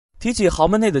提起豪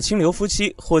门内的清流夫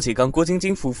妻，霍启刚、郭晶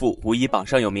晶夫妇无疑榜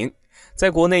上有名。在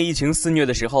国内疫情肆虐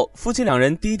的时候，夫妻两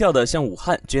人低调地向武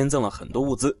汉捐赠了很多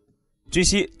物资，据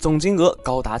悉总金额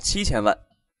高达7000万。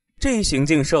这一行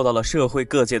径受到了社会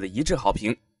各界的一致好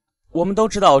评。我们都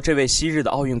知道这位昔日的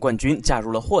奥运冠军嫁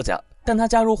入了霍家，但他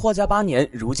加入霍家8年，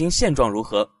如今现状如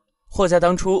何？霍家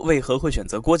当初为何会选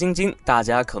择郭晶晶，大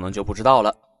家可能就不知道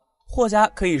了。霍家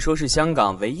可以说是香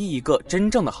港唯一一个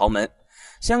真正的豪门。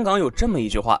香港有这么一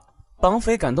句话，绑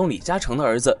匪敢动李嘉诚的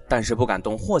儿子，但是不敢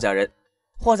动霍家人。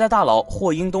霍家大佬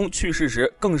霍英东去世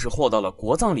时更是获到了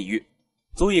国葬礼遇，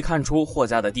足以看出霍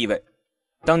家的地位。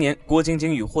当年郭晶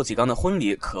晶与霍启刚的婚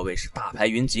礼可谓是大牌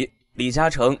云集，李嘉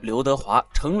诚、刘德华、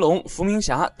成龙、伏明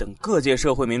霞等各界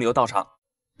社会名流到场。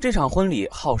这场婚礼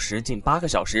耗时近8个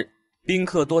小时，宾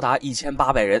客多达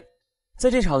1800人。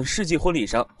在这场世纪婚礼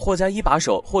上，霍家一把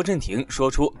手霍震霆说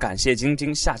出感谢晶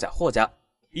晶下嫁霍家，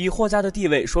以霍家的地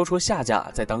位说出下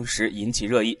嫁，在当时引起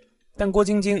热议。但郭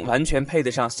晶晶完全配得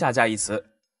上下嫁一词。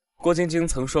郭晶晶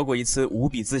曾说过一次无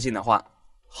比自信的话，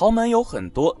豪门有很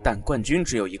多，但冠军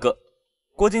只有一个。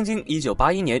郭晶晶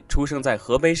1981年出生在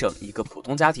河北省一个普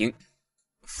通家庭，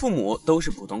父母都是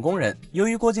普通工人。由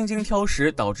于郭晶晶挑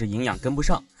食导致营养跟不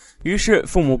上，于是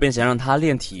父母便想让她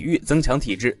练体育增强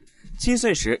体质。7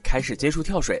岁时开始接触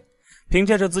跳水，凭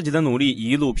借着自己的努力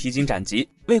一路披荆斩棘，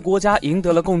为国家赢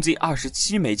得了共计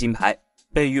27枚金牌，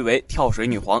被誉为跳水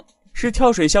女皇，是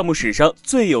跳水项目史上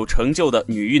最有成就的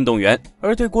女运动员。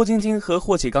而对郭晶晶和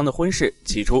霍启刚的婚事，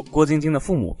起初郭晶晶的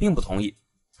父母并不同意。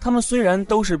他们虽然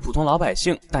都是普通老百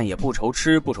姓，但也不愁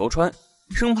吃不愁穿，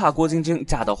生怕郭晶晶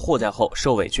嫁到霍家后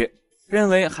受委屈，认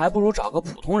为还不如找个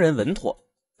普通人稳妥。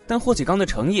但霍启刚的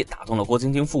诚意打动了郭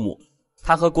晶晶父母，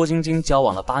他和郭晶晶交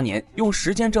往了8年，用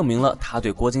时间证明了他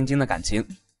对郭晶晶的感情。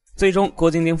最终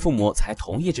郭晶晶父母才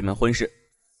同意这门婚事，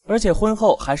而且婚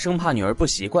后还生怕女儿不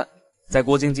习惯。在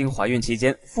郭晶晶怀孕期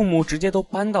间，父母直接都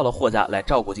搬到了霍家来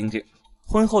照顾晶晶。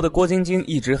婚后的郭晶晶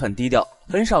一直很低调，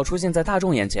很少出现在大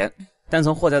众眼前，但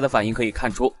从霍家的反应可以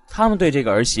看出，他们对这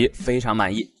个儿媳非常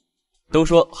满意。都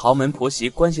说豪门婆媳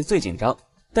关系最紧张，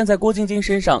但在郭晶晶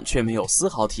身上却没有丝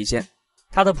毫体现。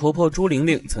她的婆婆朱玲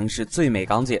玲曾是最美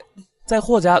港姐，在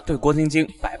霍家对郭晶晶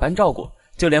百般照顾，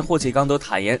就连霍启刚都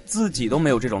坦言自己都没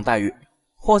有这种待遇。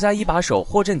霍家一把手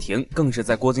霍震霆更是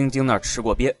在郭晶晶那儿吃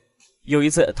过鳖。有一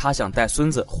次他想带孙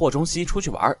子霍中熙出去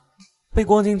玩，被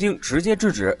郭晶晶直接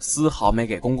制止，丝毫没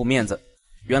给公公面子。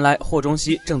原来霍中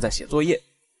熙正在写作业，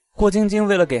郭晶晶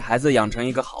为了给孩子养成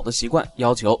一个好的习惯，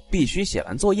要求必须写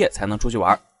完作业才能出去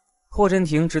玩。霍震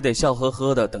霆只得笑呵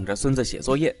呵地等着孙子写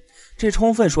作业，这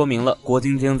充分说明了郭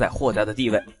晶晶在霍家的地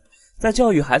位。在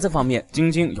教育孩子方面，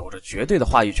晶晶有着绝对的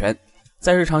话语权。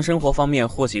在日常生活方面，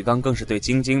霍启刚更是对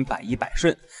晶晶百依百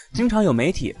顺，经常有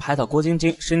媒体拍到郭晶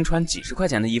晶身穿几十块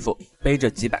钱的衣服，背着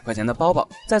几百块钱的包包，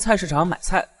在菜市场买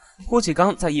菜，霍启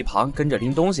刚在一旁跟着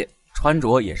拎东西，穿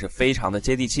着也是非常的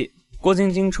接地气。郭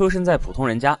晶晶出身在普通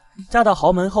人家，嫁到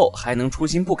豪门后还能初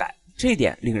心不改，这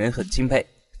点令人很钦佩。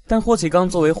但霍启刚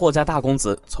作为霍家大公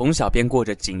子，从小便过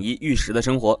着锦衣玉食的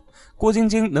生活，郭晶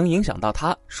晶能影响到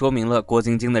他，说明了郭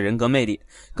晶晶的人格魅力，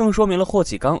更说明了霍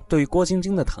启刚对郭晶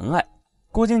晶的疼爱。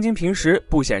郭晶晶平时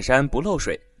不显山不漏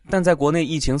水，但在国内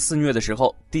疫情肆虐的时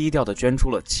候，低调地捐出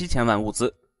了7000万物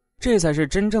资，这才是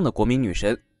真正的国民女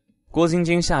神。郭晶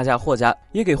晶下嫁霍家，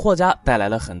也给霍家带来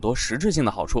了很多实质性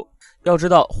的好处。要知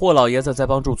道，霍老爷子在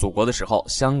帮助祖国的时候，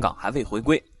香港还未回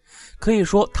归，可以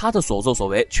说他的所作所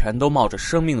为全都冒着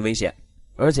生命的危险，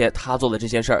而且他做的这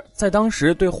些事儿，在当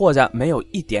时对霍家没有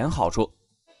一点好处，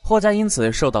霍家因此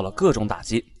受到了各种打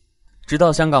击。直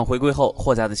到香港回归后，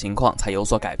霍家的情况才有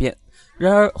所改变。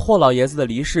然而霍老爷子的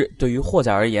离世对于霍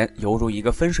家而言犹如一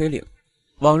个分水岭，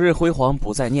往日辉煌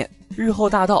不再念，日后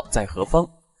大道在何方。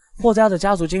霍家的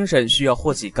家族精神需要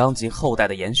霍启刚及后代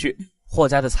的延续，霍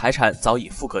家的财产早已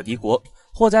富可敌国，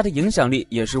霍家的影响力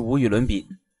也是无与伦比。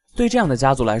对这样的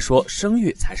家族来说，生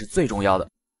育才是最重要的。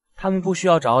他们不需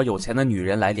要找有钱的女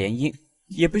人来联姻，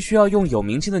也不需要用有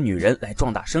名气的女人来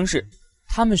壮大声势，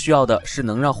他们需要的是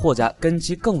能让霍家根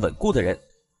基更稳固的人。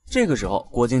这个时候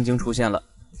郭晶晶出现了，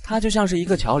她就像是一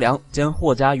个桥梁，将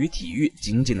霍家与体育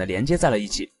紧紧地连接在了一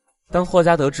起。当霍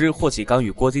家得知霍启刚与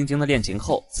郭晶晶的恋情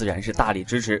后，自然是大力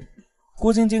支持。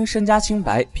郭晶晶身家清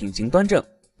白，品行端正，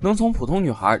能从普通女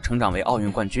孩成长为奥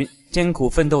运冠军，艰苦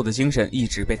奋斗的精神一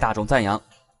直被大众赞扬。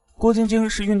郭晶晶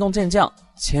是运动健将，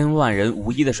千万人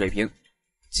无一的水平，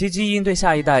其基因对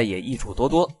下一代也益处多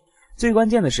多。最关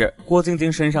键的是，郭晶晶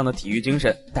身上的体育精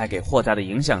神带给霍家的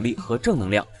影响力和正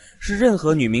能量，是任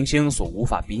何女明星所无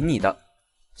法比拟的。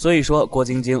所以说，郭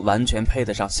晶晶完全配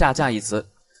得上下嫁一词。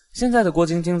现在的郭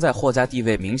晶晶在霍家地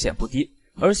位明显不低，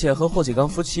而且和霍启刚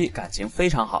夫妻感情非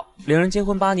常好，两人结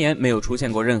婚8年没有出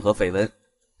现过任何绯闻。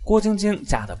郭晶晶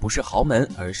嫁的不是豪门，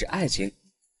而是爱情，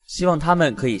希望他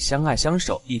们可以相爱相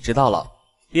守一直到老，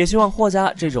也希望霍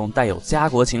家这种带有家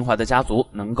国情怀的家族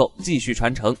能够继续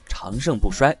传承，长盛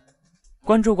不衰。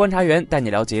关注观察员，带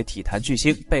你了解体坛巨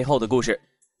星背后的故事，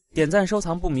点赞收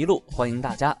藏不迷路，欢迎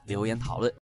大家留言讨论。